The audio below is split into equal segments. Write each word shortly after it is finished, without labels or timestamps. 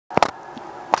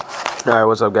Alright,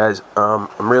 what's up guys? I'm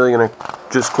really going to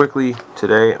just quickly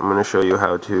today, I'm going to show you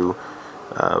how to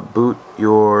boot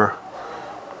your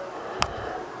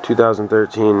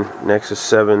 2013 Nexus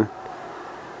 7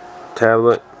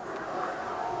 tablet.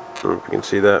 I don't know if you can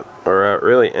see that, or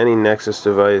really any Nexus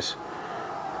device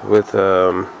with,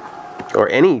 or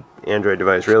any Android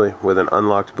device really, with an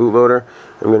unlocked bootloader.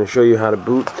 I'm going to show you how to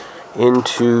boot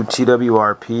into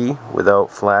TWRP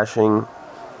without flashing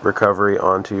recovery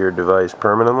onto your device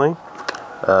permanently.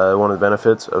 One of the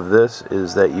benefits of this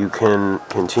is that you can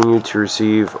continue to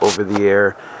receive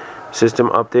over-the-air system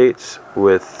updates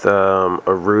with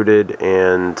a rooted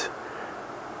and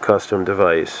custom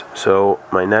device. So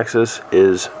my Nexus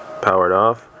is powered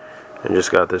off. I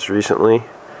just got this recently.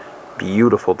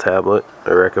 Beautiful tablet.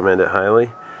 I recommend it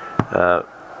highly.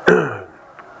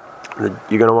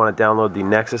 You're going to want to download the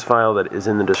Nexus file that is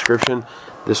in the description.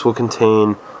 This will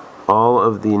contain all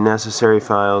of the necessary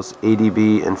files,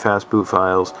 ADB and Fastboot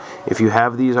files. If you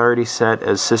have these already set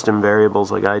as system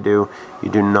variables like I do, you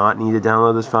do not need to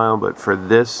download this file, but for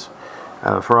this,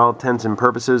 for all intents and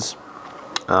purposes,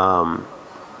 I'm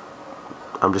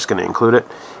just going to include it.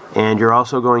 And you're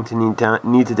also going to need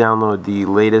to download the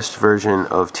latest version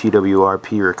of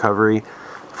TWRP recovery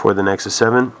for the Nexus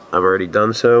 7. I've already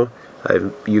done so.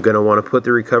 You're going to want to put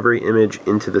the recovery image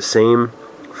into the same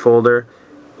folder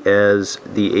as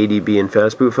the ADB and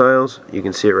Fastboot files. You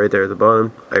can see it right there at the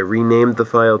bottom. I renamed the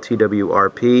file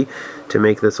TWRP to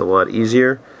make this a lot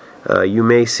easier. You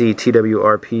may see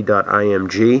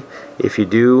twrp.img. If you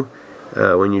do,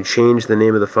 when you change the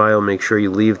name of the file, make sure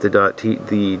you leave the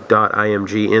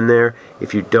 .img in there.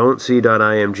 If you don't see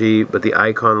 .img, but the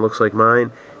icon looks like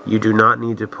mine, you do not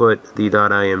need to put the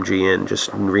 .img in. Just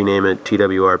rename it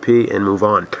TWRP and move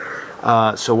on.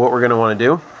 So what we're going to want to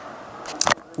do,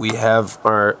 we have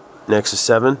our Nexus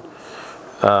 7.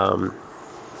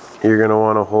 You're going to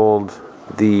want to hold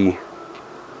the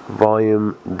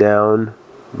volume down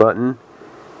button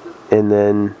and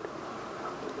then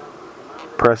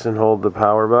press and hold the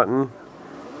power button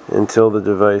until the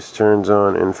device turns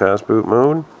on in Fastboot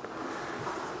mode.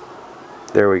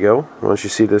 There we go. Once you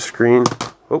see this screen,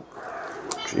 oh,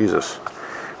 Jesus.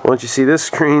 Once you see this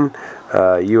screen,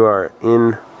 you are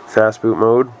in Fastboot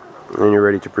mode and you're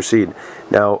ready to proceed.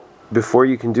 Now, before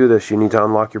you can do this, you need to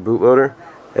unlock your bootloader.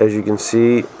 As you can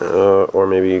see, or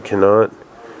maybe you cannot,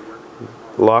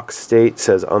 lock state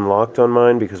says unlocked on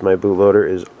mine because my bootloader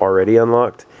is already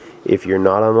unlocked. If you're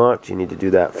not unlocked, you need to do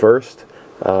that first.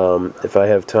 If I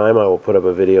have time, I will put up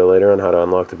a video later on how to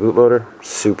unlock the bootloader.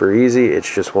 Super easy.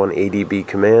 It's just one ADB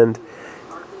command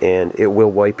and it will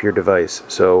wipe your device.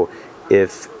 So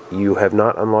if you have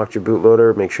not unlocked your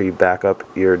bootloader, make sure you back up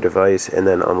your device and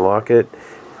then unlock it,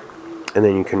 and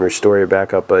then you can restore your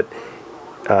backup. But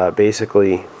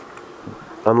basically,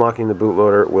 unlocking the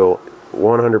bootloader will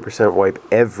 100% wipe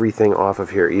everything off of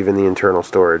here, even the internal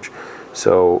storage.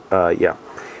 So yeah.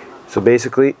 So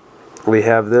basically, we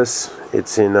have this.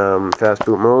 It's in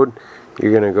Fastboot mode.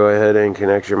 You're going to go ahead and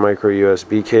connect your micro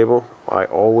USB cable. I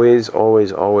always,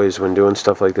 when doing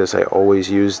stuff like this, I always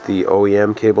use the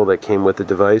OEM cable that came with the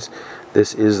device.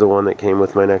 This is the one that came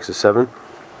with my Nexus 7.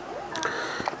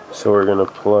 So we're going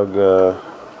to plug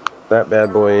that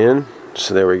bad boy in.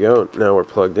 So there we go. Now we're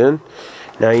plugged in.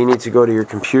 Now you need to go to your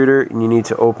computer and you need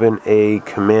to open a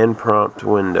command prompt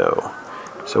window.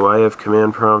 So I have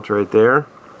command prompt right there.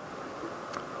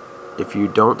 If you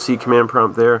don't see command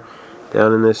prompt there,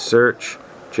 down in this search,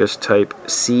 just type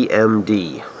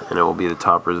CMD and it will be the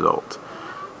top result.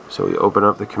 So we open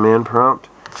up the command prompt.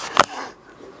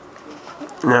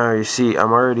 Now you see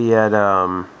I'm already at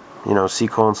C:/user/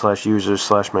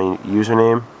 my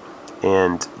username,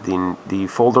 and the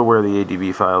folder where the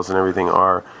ADB files and everything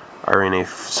are in a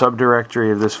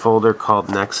subdirectory of this folder called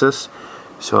Nexus.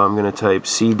 So I'm going to type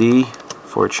CD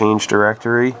for change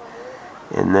directory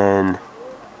and then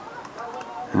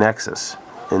Nexus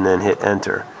and then hit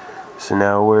enter. So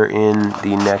now we're in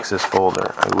the Nexus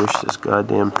folder. I wish this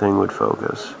goddamn thing would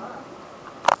focus.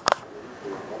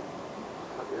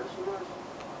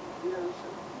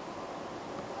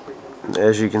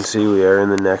 As you can see, we are in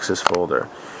the Nexus folder.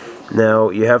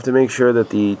 Now you have to make sure that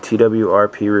the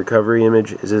TWRP recovery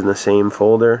image is in the same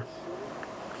folder.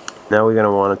 Now we're going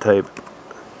to want to type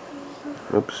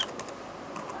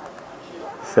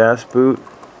Fastboot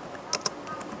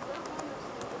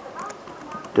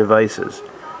devices,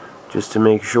 just to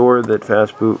make sure that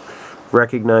Fastboot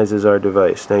recognizes our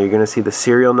device. Now you're going to see the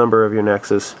serial number of your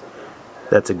Nexus.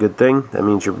 That's a good thing. That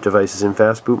means your device is in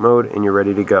Fastboot mode and you're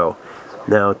ready to go.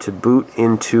 Now to boot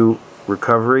into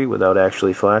recovery without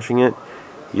actually flashing it,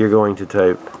 you're going to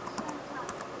type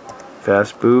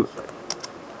Fastboot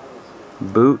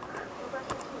boot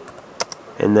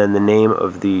and then the name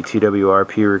of the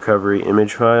TWRP recovery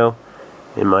image file.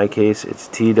 In my case, it's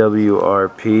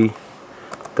TWRP.img.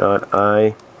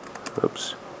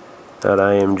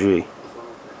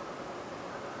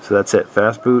 So that's it,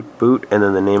 Fastboot, boot, and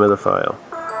then the name of the file.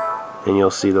 And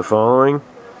you'll see the following.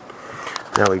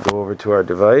 Now we go over to our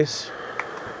device,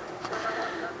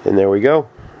 and there we go.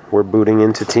 We're booting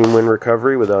into TeamWin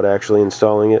Recovery without actually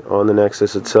installing it on the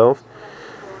Nexus itself.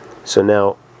 So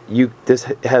now, this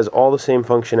has all the same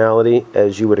functionality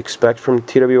as you would expect from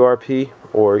TWRP,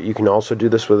 or you can also do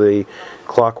this with a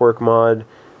Clockwork mod,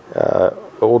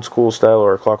 old school style,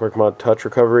 or a Clockwork mod touch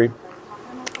recovery.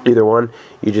 Either one,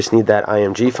 you just need that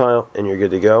IMG file and you're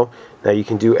good to go. Now you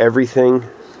can do everything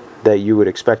that you would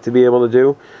expect to be able to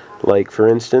do. Like for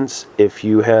instance, if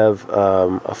you have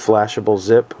a flashable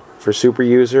zip for super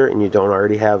user and you don't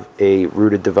already have a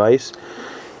rooted device,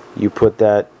 you put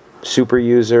that super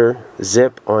user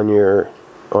zip on your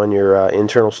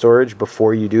internal storage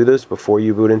before you do this, before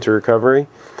you boot into recovery,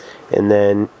 and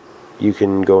then you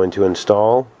can go into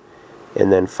install and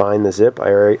then find the zip.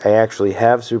 I actually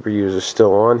have super user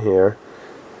still on here.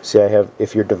 See, I have,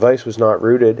 if your device was not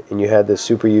rooted and you had this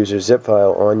super user zip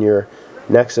file on your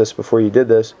Nexus before you did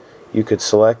this, you could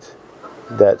select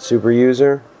that super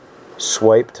user,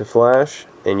 swipe to flash,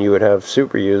 and you would have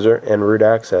super user and root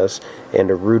access and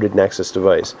a rooted Nexus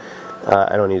device.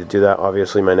 I don't need to do that.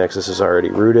 Obviously my Nexus is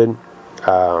already rooted.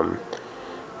 Now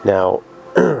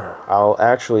I'll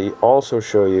actually also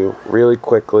show you really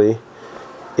quickly,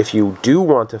 if you do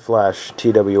want to flash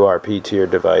TWRP to your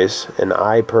device, and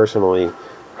I personally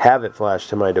have it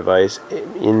flashed to my device,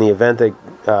 in the event that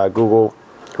Google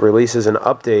releases an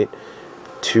update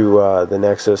to the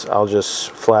Nexus, I'll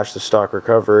just flash the stock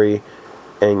recovery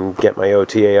and get my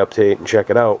OTA update and check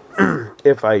it out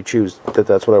if I choose that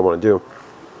that's what I want to do.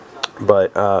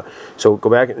 But so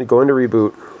go into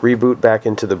reboot back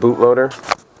into the bootloader.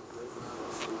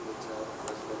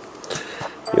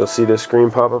 You'll see this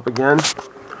screen pop up again.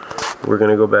 We're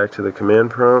going to go back to the command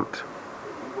prompt.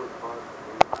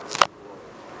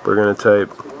 We're going to type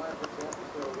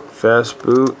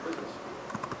Fastboot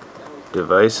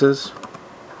devices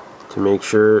to make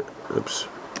sure,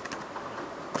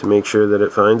 that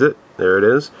it finds it. There it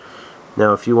is.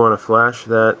 Now if you want to flash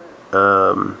that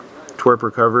TWRP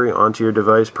recovery onto your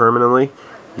device permanently,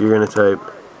 you're going to type,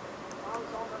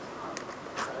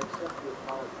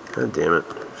 god damn it,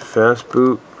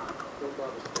 Fastboot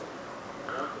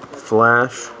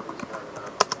flash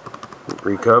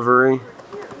recovery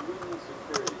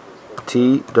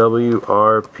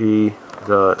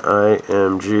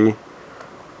TWRP.img,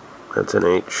 that's an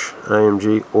H,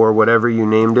 IMG, or whatever you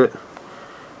named it,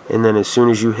 and then as soon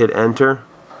as you hit enter,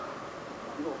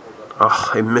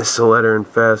 oh, I missed the letter in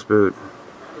Fastboot,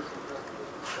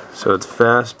 so it's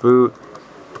Fastboot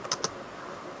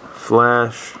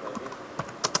flash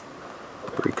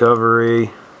recovery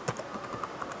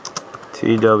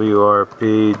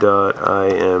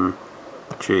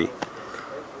TWRP.img.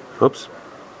 Oops.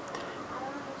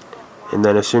 And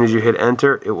then as soon as you hit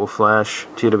enter, it will flash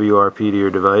TWRP to your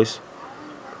device.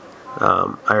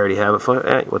 I already have it flashed.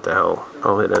 Hey, what the hell?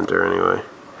 I'll hit enter anyway.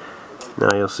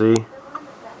 Now you'll see.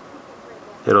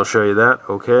 It'll show you that.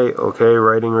 Okay,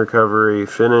 writing recovery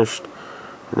finished.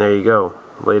 And there you go.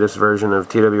 Latest version of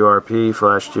TWRP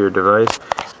flashed to your device.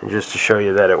 And just to show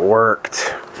you that it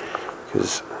worked,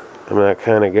 because I'm that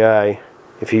kind of guy.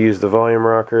 If you use the volume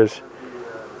rockers,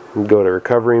 go to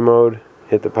recovery mode,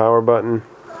 hit the power button,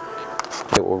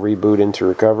 it will reboot into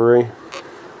recovery.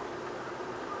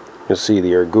 You'll see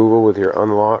your Google with your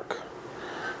unlock.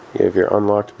 You have your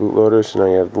unlocked bootloader, so now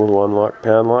you have the little unlock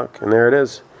padlock, and there it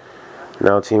is.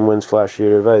 Now TeamWin's flash to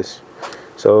your device.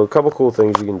 So a couple cool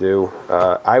things you can do.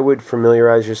 I would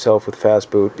familiarize yourself with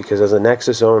Fastboot, because as a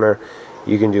Nexus owner,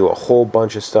 you can do a whole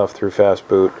bunch of stuff through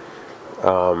Fastboot.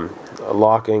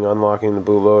 Locking, unlocking the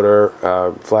bootloader,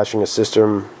 flashing a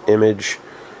system image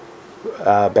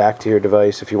back to your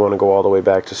device if you want to go all the way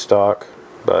back to stock.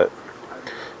 But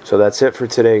so that's it for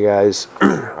today, guys.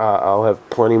 I'll have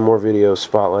plenty more videos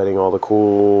spotlighting all the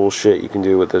cool shit you can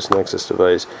do with this Nexus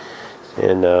device.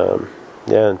 And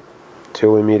yeah,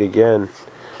 until we meet again,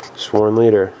 Sworn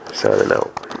Leader signing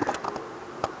out.